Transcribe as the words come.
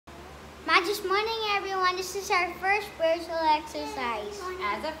Just morning, everyone. This is our first spiritual exercise.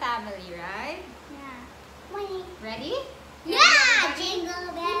 As a family, right? Yeah. Morning. Ready? Yeah!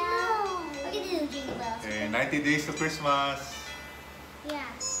 Jingle bells. We're gonna do jingle bells. Okay, 90 days to Christmas. Yeah.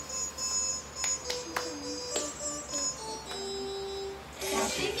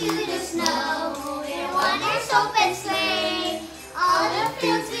 Dashing through the snow in a one-horse open sleigh. All the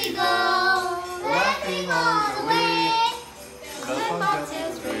fields we go, laughing all the way. The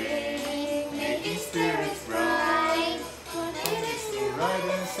fountains ring, making spirits bright. Ladies to ride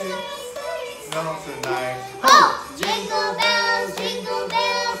and sing songs tonight. Oh! Jingle bells, jingle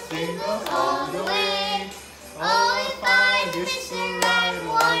all the way. Oh, if I wish to ride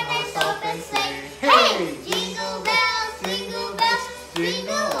one-horse open sleigh. Hey! Jingle bells,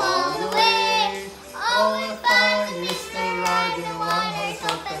 jingle all the way. Oh, if I wish to ride in one-horse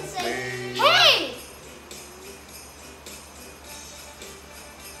open sleigh. Hey!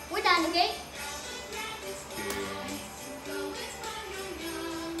 We're done, okay?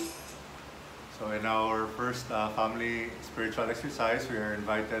 So in our first family spiritual exercise, we are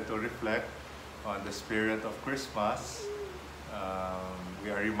invited to reflect on the spirit of Christmas. We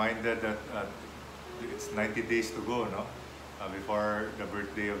are reminded that it's 90 days to go, no? Before the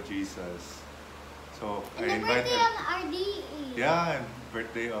birthday of Jesus. So And I the invited. birthday of RD. Yeah, and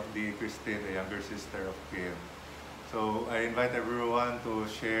birthday of the Christine, the younger sister of Kim. So I invite everyone to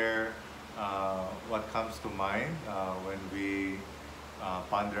share what comes to mind when we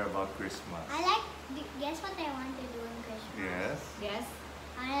ponder about Christmas. Guess what I want to do in Christmas? Yes. Yes.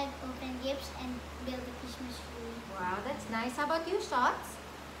 I like open gifts and build a Christmas tree. Wow, that's nice. How about you, Shots?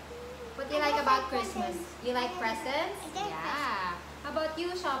 What do you I like like about presents. Christmas? You like presents? I like Yeah. How about you,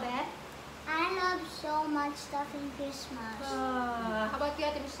 Shabet? I love so much stuff in Christmas. How about you,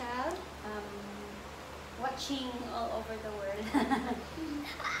 Ate Michelle? Watching all over the world.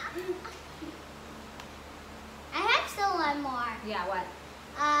 I have still one more. Yeah, what?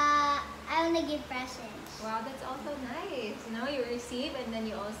 I want to give presents. Wow, that's also nice. You know, you receive and then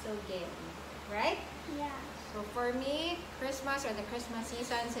you also give, right? Yeah. So for me, Christmas or the Christmas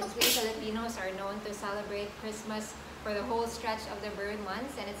season, since we Filipinos are known to celebrate Christmas for the whole stretch of the birth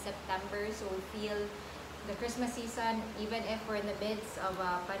months, and it's September, so we feel the Christmas season, even if we're in the midst of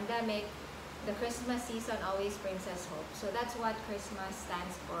a pandemic, the Christmas season always brings us hope. So that's what Christmas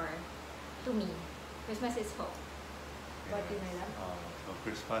stands for to me. Christmas is hope. What do you know? So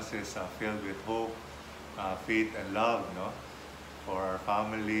Christmas is filled with hope, faith, and love, no? For our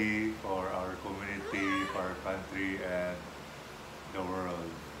family, for our community, for our country, and the world.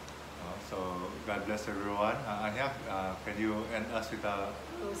 So God bless everyone. Anya, can you end us with a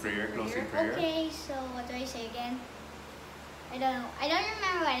closing prayer? Okay, so what do I say again? I don't know. I don't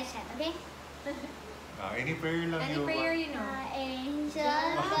remember what I said, okay? Any prayer lang Any you prayer want. you know? Angel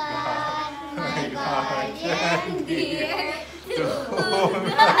God, my guardian dear, To whom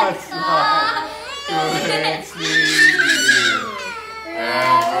that's mine, to its lead.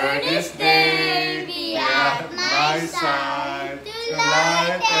 Ever this day be at my side, to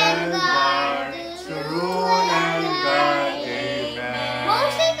light and guard, to rule and guide. Amen.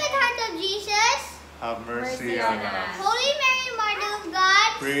 Most Sacred Heart of Jesus, Have mercy on us. Holy Mary, Mother of God,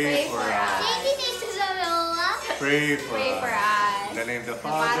 Pray for us. Saint Jesus of Lola, Pray for Pray for us. us. In the name of the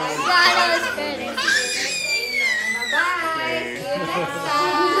Father, Father, Son, the God, Son, Holy and the Spirit. Holy Spirit. Bye-bye. Okay. See you next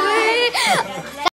time.